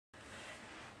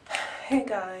Hey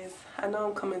guys, I know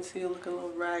I'm coming to you looking a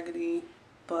little raggedy,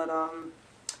 but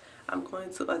I'm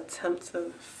going to attempt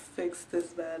to fix this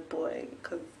bad boy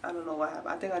because I don't know what happened.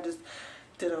 I think I just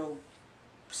did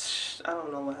I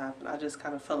don't know what happened. I just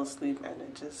kind of fell asleep and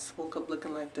it just woke up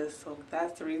looking like this. So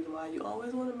that's the reason why you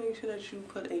always want to make sure that you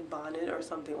put a bonnet or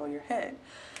something on your head.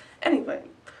 Anyway,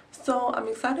 so I'm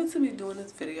excited to be doing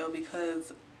this video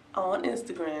because on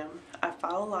Instagram I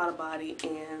follow Lotta Body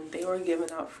and they were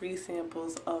giving out free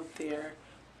samples of their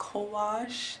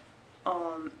Cowash,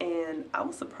 and I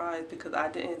was surprised because I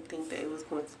didn't think that it was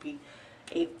going to be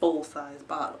a full-size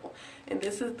bottle. And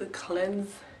this is the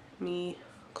Cleanse Me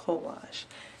Cowash,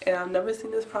 and I've never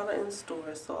seen this product in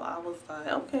stores, so I was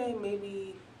like, okay,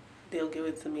 maybe they'll give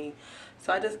it to me.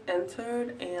 So I just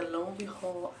entered and lo and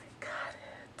behold, I got it.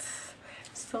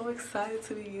 So excited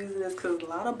to be using this because a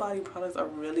lot of body products are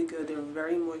really good. They're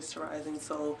very moisturizing,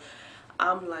 so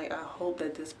I'm like, I hope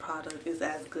that this product is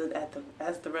as good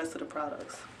as the rest of the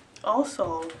products.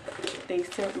 Also, they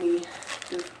sent me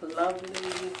this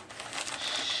lovely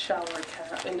shower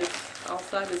cap, and it's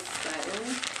outside is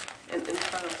satin and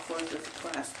inside of course is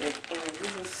plastic, and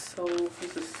this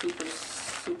is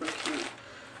super cute.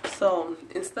 So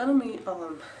instead of me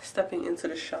stepping into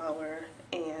the shower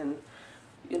and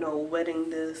wetting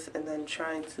this and then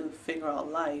trying to figure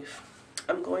out life,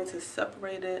 I'm going to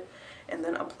separate it and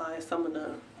then apply some of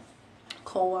the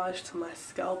co-wash to my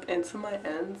scalp and to my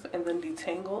ends and then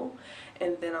detangle,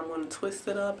 and then I'm going to twist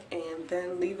it up and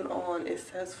then leave it on. It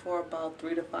says for about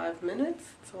 3 to 5 minutes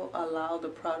to allow the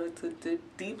product to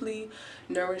deeply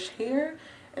nourish hair,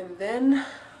 and then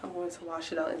I'm going to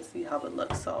wash it out and see how it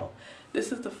looks. So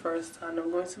this is the first time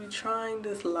I'm going to be trying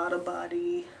this Lotta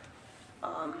Body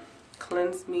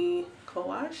Cleanse Me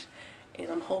Co-Wash, and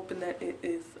I'm hoping that it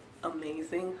is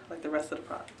amazing like the rest of the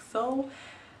product. So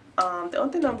the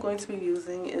only thing I'm going to be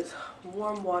using is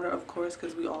warm water, of course,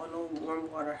 because we all know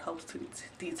warm water helps to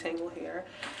detangle hair,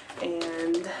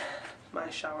 and my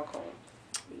shower comb.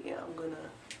 Yeah, I'm gonna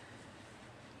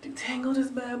detangle this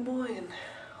bad boy and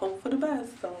hope for the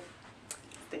best, so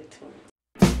stay tuned.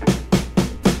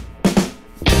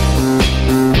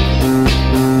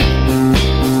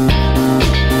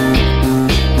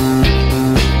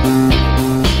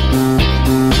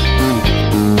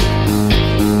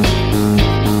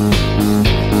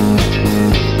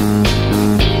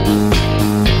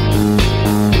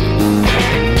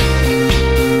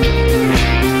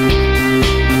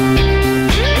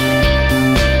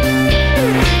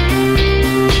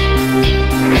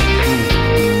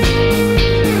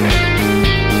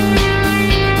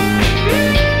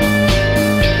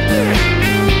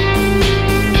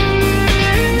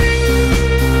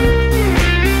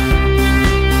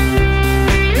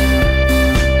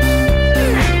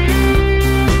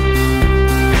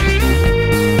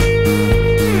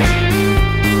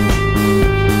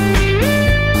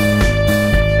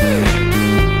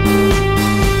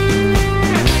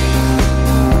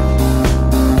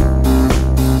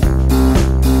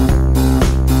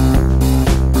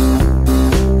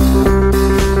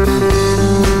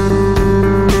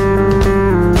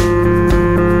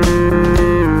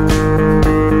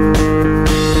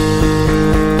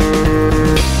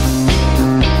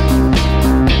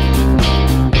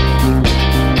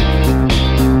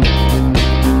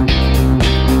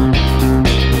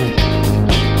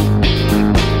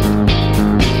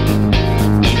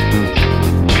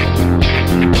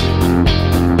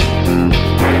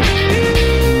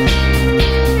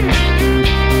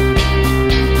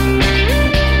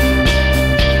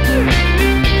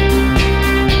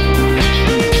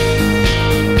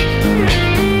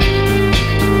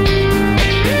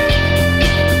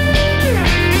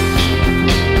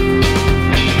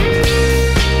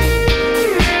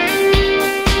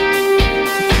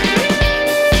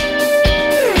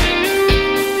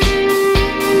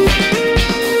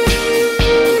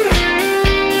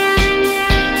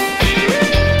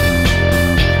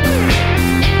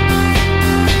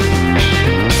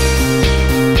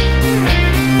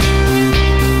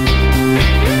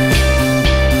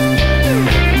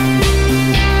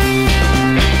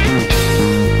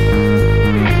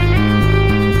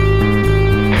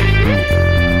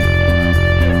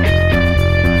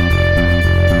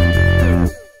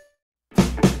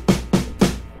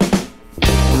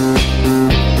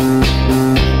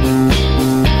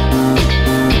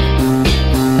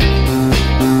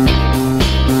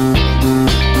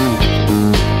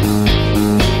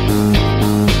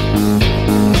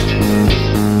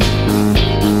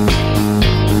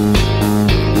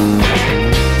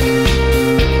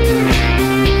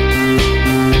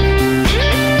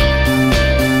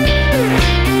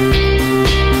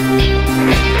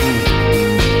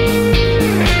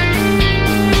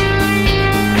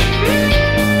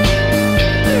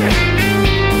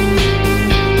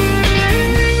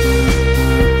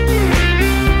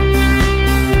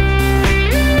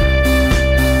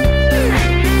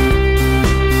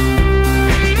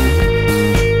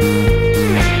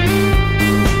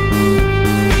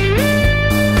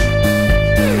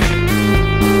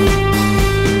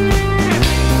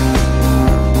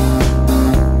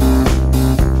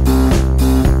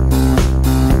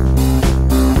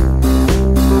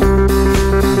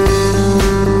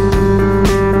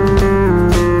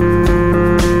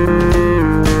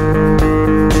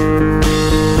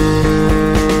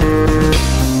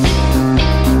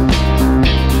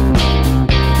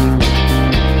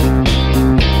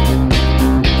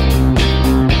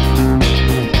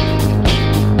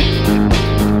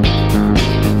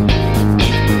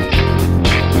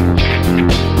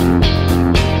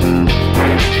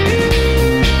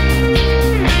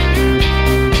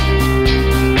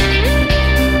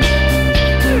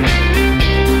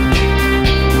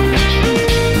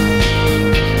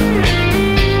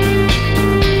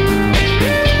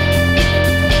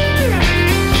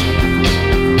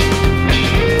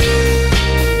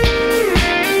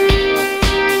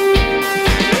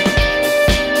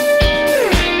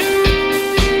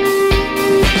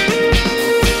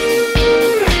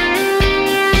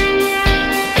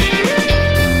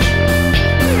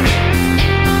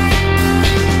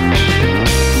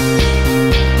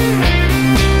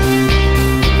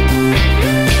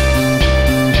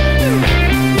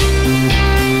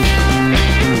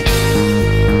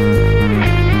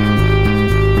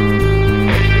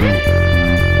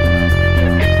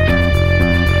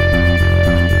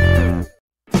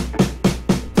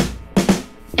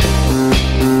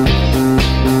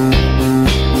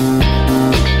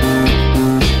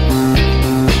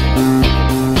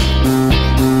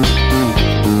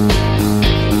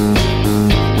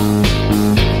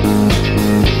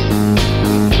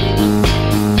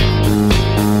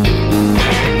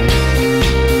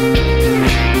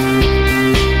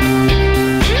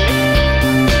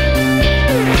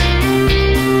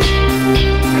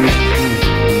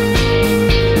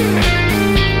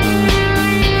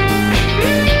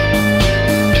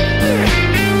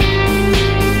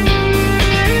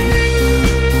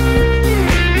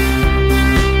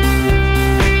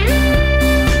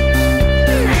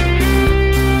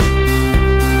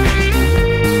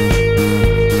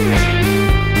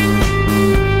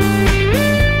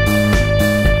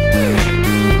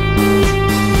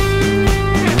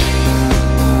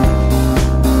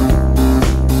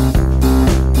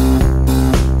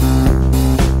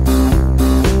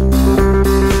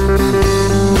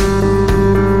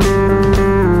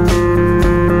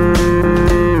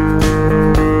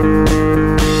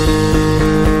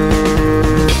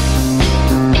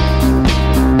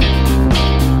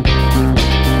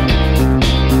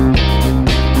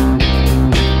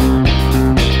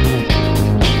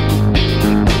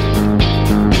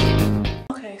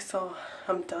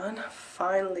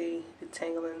 really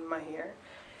detangling my hair.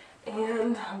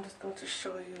 And I'm just going to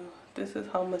show you, this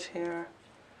is how much hair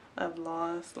I've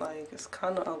lost. Like, it's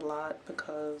kind of a lot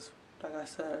because, like I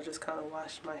said, I just kind of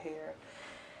washed my hair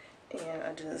and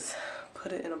I just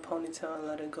put it in a ponytail and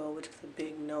let it go, which is a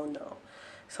big no-no.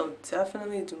 So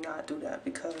definitely do not do that,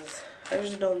 because I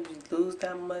usually don't lose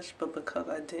that much, but because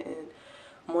I didn't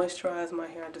moisturize my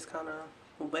hair, I just kind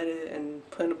of wet it and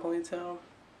put in a ponytail,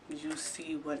 you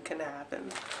see what can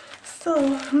happen.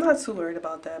 So I'm not too worried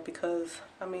about that because,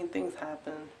 I mean, things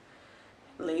happen.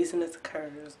 Laziness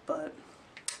occurs, but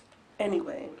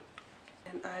anyway.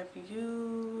 And I've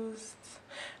used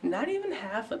not even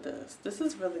half of this. This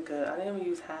is really good. I didn't even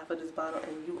use half of this bottle,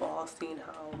 and you all seen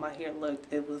how my hair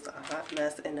looked. It was a hot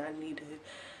mess and I needed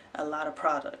a lot of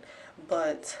product.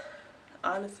 But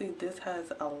honestly, this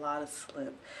has a lot of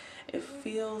slip. It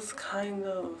feels kind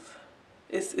of,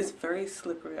 it's very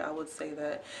slippery, I would say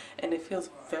that, and it feels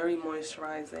very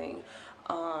moisturizing.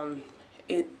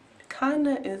 It kind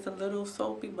of is a little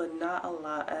soapy, but not a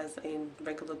lot as a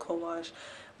regular co-wash,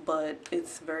 but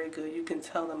it's very good. You can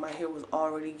tell that my hair was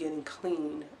already getting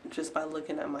clean just by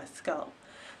looking at my scalp.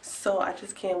 So I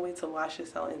just can't wait to wash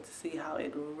this out and to see how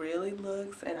it really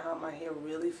looks and how my hair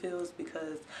really feels,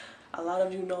 because a lot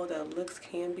of you know that looks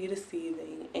can be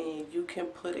deceiving, and you can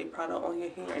put a product on your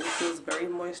hair and it feels very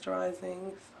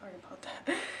moisturizing. Sorry about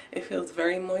that. It feels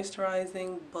very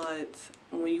moisturizing, but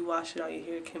when you wash it out, your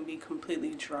hair can be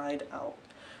completely dried out.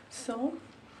 So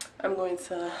I'm going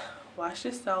to wash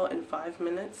this out in 5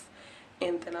 minutes,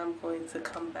 and then I'm going to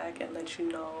come back and let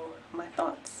you know my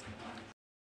thoughts.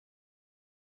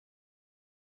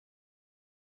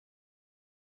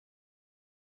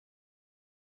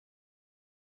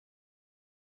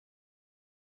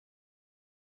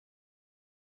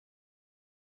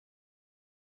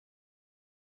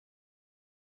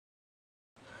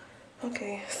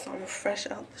 Okay, so I'm fresh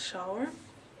out the shower,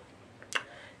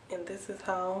 and this is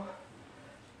how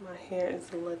my hair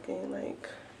is looking. Like,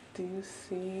 do you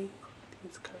see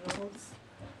these curls?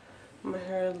 My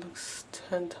hair looks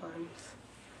 10 times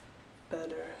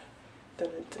better than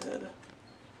it did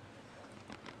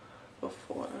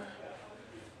before.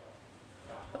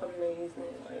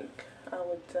 Amazing. Like, I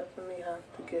would definitely have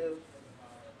to give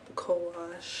the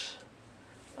Cowash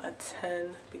a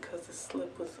 10 because the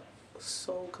slip was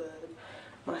so good.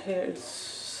 My hair is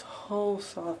so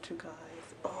soft, you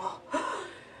guys. Oh,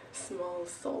 it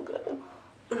smells so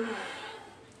good.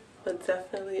 But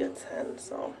definitely a 10.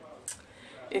 So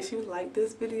if you like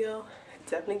this video,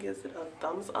 definitely give it a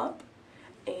thumbs up.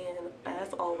 And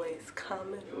as always,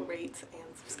 comment, rate,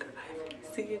 and subscribe.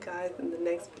 See you guys in the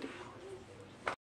next video.